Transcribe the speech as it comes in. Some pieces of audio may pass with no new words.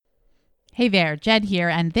Hey there, Jed here,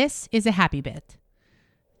 and this is a Happy Bit.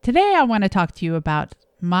 Today I want to talk to you about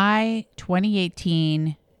my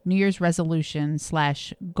 2018 New Year's resolution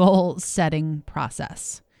 / goal setting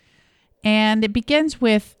process. And it begins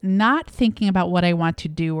with not thinking about what I want to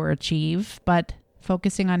do or achieve, but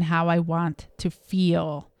focusing on how I want to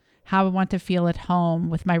feel, how I want to feel at home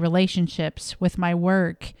with my relationships, with my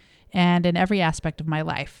work, and in every aspect of my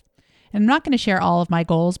life. And I'm not going to share all of my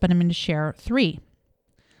goals, but I'm going to share 3.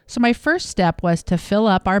 So my first step was to fill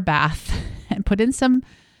up our bath and put in some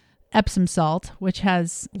Epsom salt, which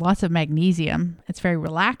has lots of magnesium. It's very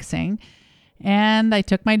relaxing. And I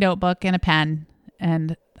took my notebook and a pen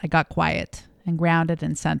and I got quiet and grounded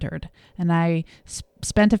and centered. And I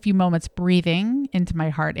spent a few moments breathing into my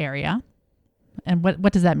heart area. And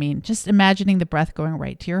what does that mean? Just imagining the breath going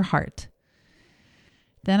right to your heart.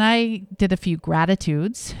 Then I did a few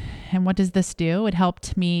gratitudes. And what does this do? It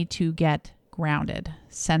helped me to get grounded,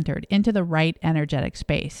 centered into the right energetic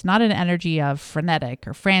space, not an energy of frenetic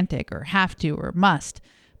or frantic or have to or must,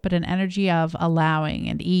 but an energy of allowing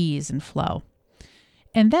and ease and flow.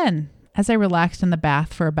 And then as I relaxed in the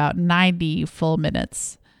bath for about 90 full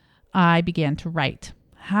minutes, I began to write.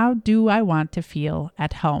 How do I want to feel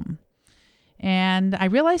at home? And I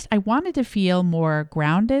realized I wanted to feel more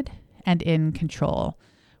grounded and in control.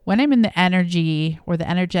 When I'm in the energy or the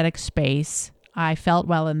energetic space, I felt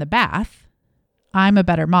well in the bath. I'm a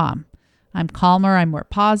better mom. I'm calmer, I'm more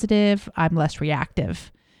positive, I'm less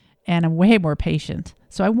reactive, and I'm way more patient.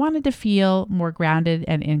 So I wanted to feel more grounded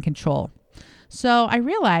and in control. So I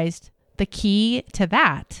realized the key to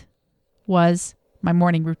that was my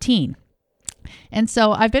morning routine. And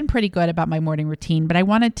so I've been pretty good about my morning routine, but I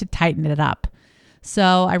wanted to tighten it up.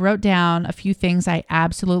 So I wrote down a few things I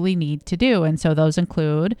absolutely need to do. And so those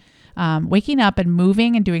include waking up and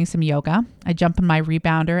moving and doing some yoga. I jump in my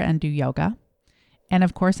rebounder and do yoga. And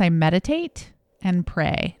of course, I meditate and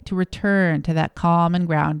pray to return to that calm and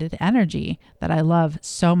grounded energy that I love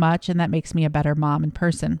so much and that makes me a better mom and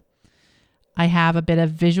person. I have a bit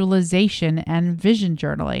of visualization and vision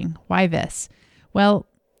journaling. Why this? Well,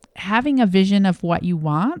 having a vision of what you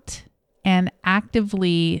want and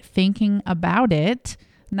actively thinking about it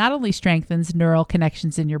not only strengthens neural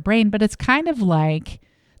connections in your brain, but it's kind of like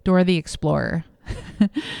Dora the Explorer.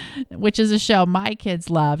 Which is a show my kids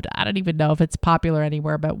loved. I don't even know if it's popular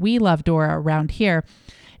anywhere, but we love Dora around here.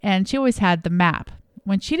 And she always had the map.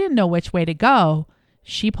 When she didn't know which way to go,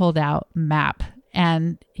 she pulled out map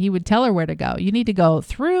and he would tell her where to go. You need to go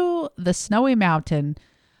through the snowy mountain,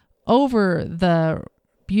 over the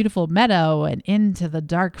beautiful meadow and into the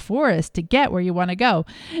dark forest to get where you want to go.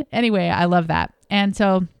 Anyway, I love that. And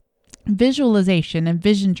so visualization and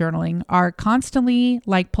vision journaling are constantly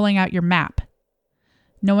like pulling out your map.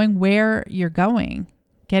 Knowing where you're going,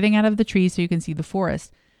 getting out of the trees so you can see the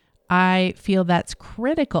forest. I feel that's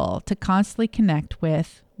critical to constantly connect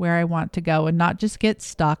with where I want to go and not just get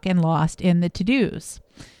stuck and lost in the to-dos.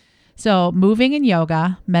 So moving and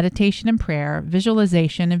yoga, meditation and prayer,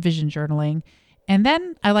 visualization and vision journaling. And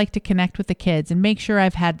then I like to connect with the kids and make sure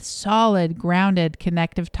I've had solid, grounded,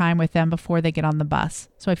 connective time with them before they get on the bus.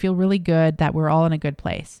 So I feel really good that we're all in a good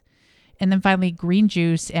place. And then finally, green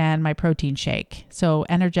juice and my protein shake. So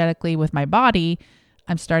energetically with my body,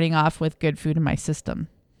 I'm starting off with good food in my system.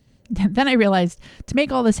 Then I realized to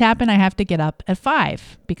make all this happen, I have to get up at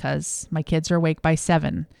 5 because my kids are awake by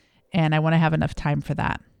 7 and I want to have enough time for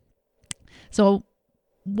that. So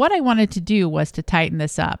what I wanted to do was to tighten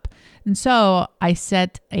this up. And so I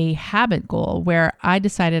set a habit goal where I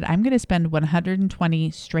decided I'm going to spend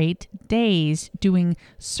 120 straight days doing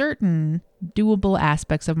certain doable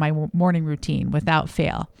aspects of my morning routine without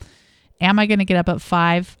fail. Am I going to get up at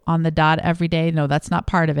 5 on the dot every day? No, that's not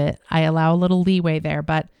part of it. I allow a little leeway there,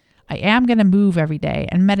 but I am going to move every day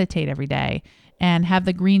and meditate every day and have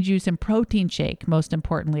the green juice and protein shake, most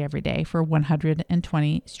importantly, every day for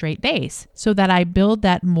 120 straight days so that I build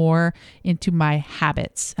that more into my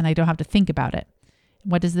habits and I don't have to think about it.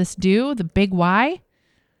 What does this do? The big why?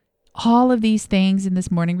 All of these things in this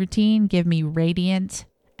morning routine give me radiant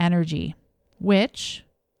energy, which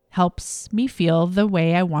helps me feel the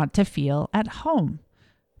way I want to feel at home.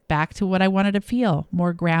 Back to what I wanted to feel,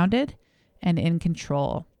 more grounded and in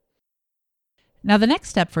control. Now, the next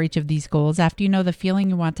step for each of these goals, after you know the feeling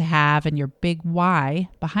you want to have and your big why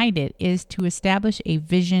behind it, is to establish a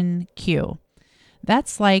vision cue.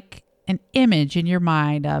 That's like an image in your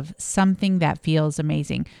mind of something that feels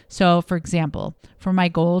amazing. So, for example, for my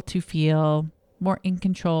goal to feel more in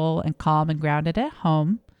control and calm and grounded at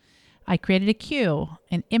home, I created a cue,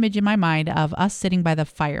 an image in my mind of us sitting by the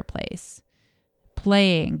fireplace,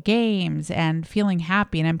 playing games and feeling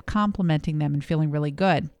happy, and I'm complimenting them and feeling really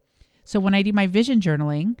good. So when I do my vision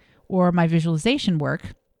journaling or my visualization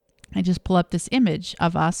work, I just pull up this image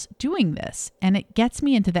of us doing this, and it gets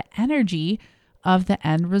me into the energy of the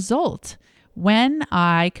end result. When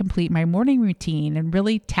I complete my morning routine and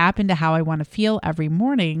really tap into how I want to feel every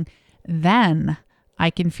morning, then I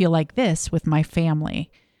can feel like this with my family,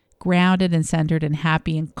 grounded and centered and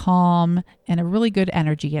happy and calm and a really good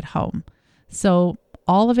energy at home. So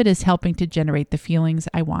all of it is helping to generate the feelings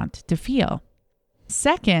I want to feel.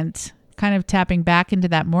 Second, kind of tapping back into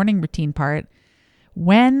that morning routine part,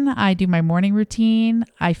 when I do my morning routine,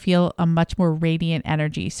 I feel a much more radiant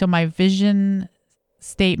energy. So my vision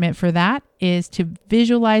statement for that is to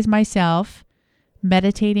visualize myself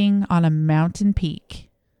meditating on a mountain peak.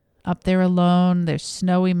 Up there alone, there's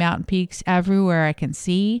snowy mountain peaks everywhere I can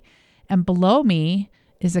see. And below me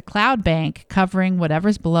is a cloud bank covering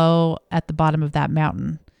whatever's below at the bottom of that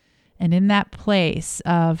mountain. And in that place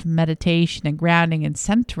of meditation and grounding and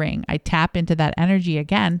centering, I tap into that energy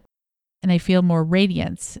again and I feel more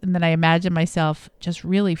radiance. And then I imagine myself just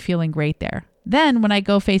really feeling great there. Then when I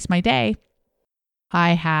go face my day,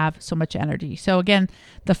 I have so much energy. So again,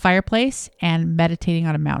 the fireplace and meditating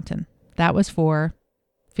on a mountain. That was for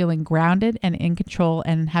feeling grounded and in control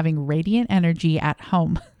and having radiant energy at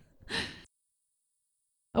home.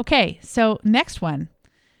 Okay, so next one.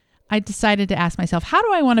 I decided to ask myself, how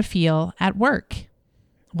do I want to feel at work?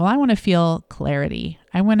 Well, I want to feel clarity.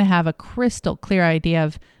 I want to have a crystal clear idea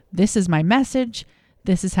of this is my message.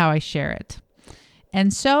 This is how I share it.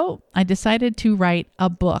 And so I decided to write a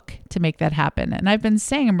book to make that happen. And I've been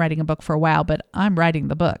saying I'm writing a book for a while, but I'm writing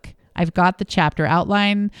the book. I've got the chapter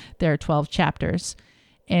outline. There are 12 chapters.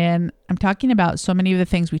 And I'm talking about so many of the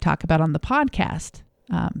things we talk about on the podcast,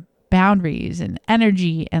 boundaries and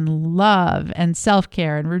energy and love and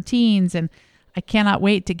self-care and routines. And I cannot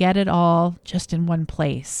wait to get it all just in one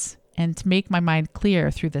place and to make my mind clear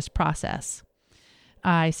through this process.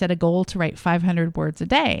 I set a goal to write 500 words a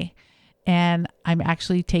day, and I'm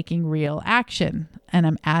actually taking real action. And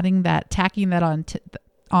I'm tacking that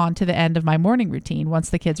on to the end of my morning routine. Once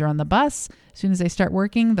the kids are on the bus, as soon as they start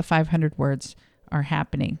working, the 500 words are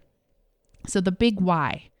happening. So the big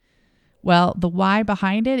why. Well, the why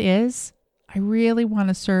behind it is I really want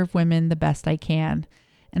to serve women the best I can.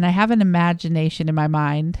 And I have an imagination in my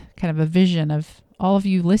mind, kind of a vision of all of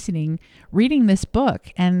you listening, reading this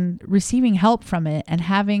book and receiving help from it and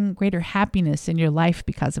having greater happiness in your life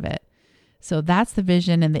because of it. So that's the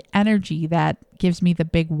vision and the energy that gives me the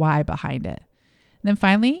big why behind it. And then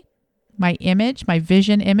finally, my image, my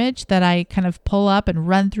vision image that I kind of pull up and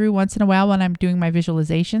run through once in a while when I'm doing my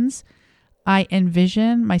visualizations. I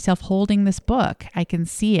envision myself holding this book. I can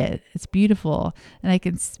see it. It's beautiful. And I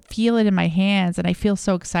can feel it in my hands. And I feel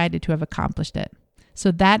so excited to have accomplished it.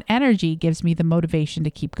 So that energy gives me the motivation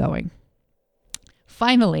to keep going.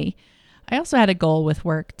 Finally, I also had a goal with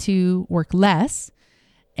work to work less.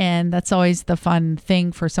 And that's always the fun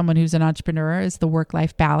thing for someone who's an entrepreneur is the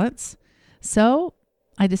work-life balance. So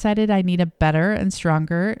I decided I need a better and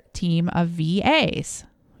stronger team of VAs,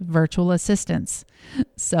 virtual assistants.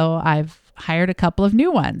 So I've hired a couple of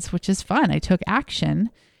new ones, which is fun. I took action,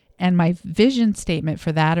 and my vision statement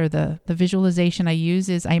for that, or the visualization I use,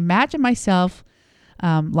 is I imagine myself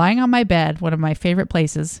lying on my bed, one of my favorite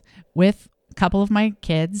places, with a couple of my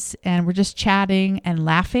kids, and we're just chatting and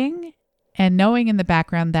laughing and knowing in the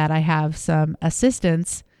background that I have some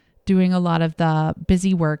assistants doing a lot of the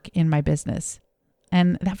busy work in my business.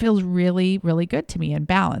 And that feels really, really good to me and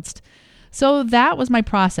balanced. So that was my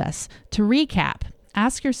process. To recap,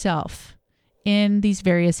 ask yourself in these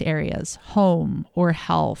various areas, home or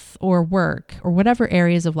health or work or whatever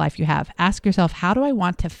areas of life you have, ask yourself, how do I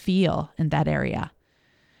want to feel in that area?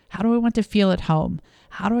 How do I want to feel at home?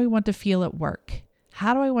 How do I want to feel at work?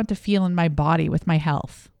 How do I want to feel in my body with my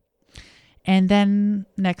health? And then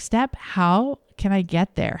next step, how can I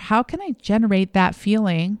get there? How can I generate that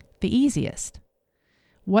feeling the easiest?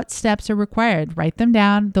 What steps are required? Write them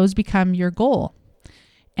down. Those become your goal.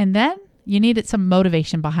 And then you needed some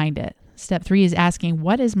motivation behind it. Step 3 is asking,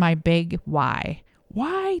 what is my big why?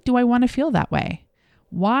 Why do I want to feel that way?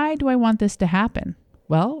 Why do I want this to happen?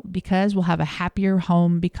 Well, because we'll have a happier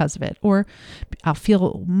home because of it, or I'll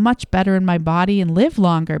feel much better in my body and live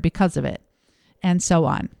longer because of it, and so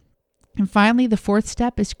on. And finally, the 4th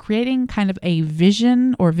step is creating kind of a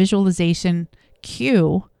vision or visualization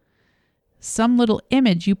cue, some little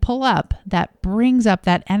image you pull up that brings up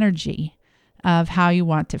that energy of how you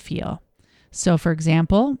want to feel. So for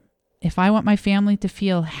example, if I want my family to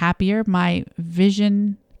feel happier, my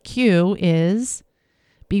vision cue is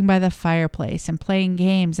being by the fireplace and playing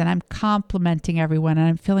games, and I'm complimenting everyone and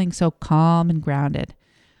I'm feeling so calm and grounded.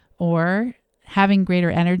 Or having greater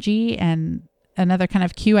energy. And another kind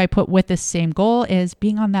of cue I put with this same goal is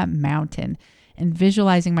being on that mountain and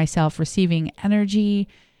visualizing myself receiving energy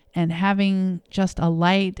and having just a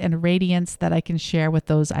light and radiance that I can share with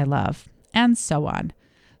those I love, and so on.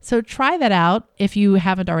 So try that out if you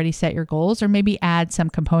haven't already set your goals, or maybe add some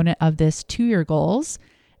component of this to your goals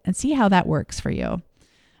and see how that works for you.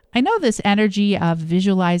 I know this energy of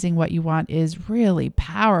visualizing what you want is really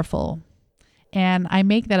powerful, and I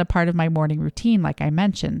make that a part of my morning routine, like I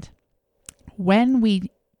mentioned. When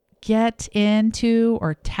we get into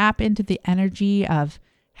or tap into the energy of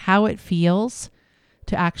how it feels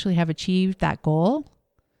to actually have achieved that goal,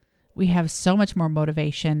 we have so much more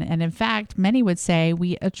motivation. And in fact, many would say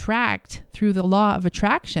we attract, through the law of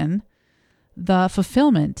attraction, the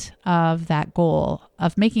fulfillment of that goal,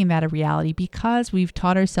 of making that a reality, because we've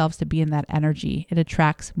taught ourselves to be in that energy. It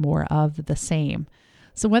attracts more of the same.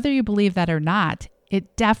 So whether you believe that or not,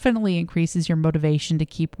 it definitely increases your motivation to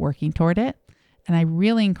keep working toward it. And I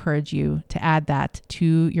really encourage you to add that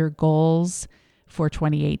to your goals for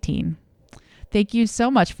 2018. Thank you so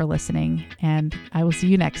much for listening, and I will see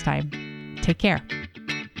you next time. Take care.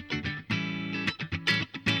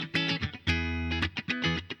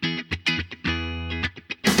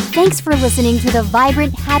 Thanks for listening to the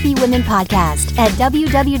Vibrant Happy Women podcast at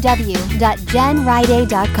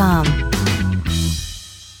www.jenriday.com.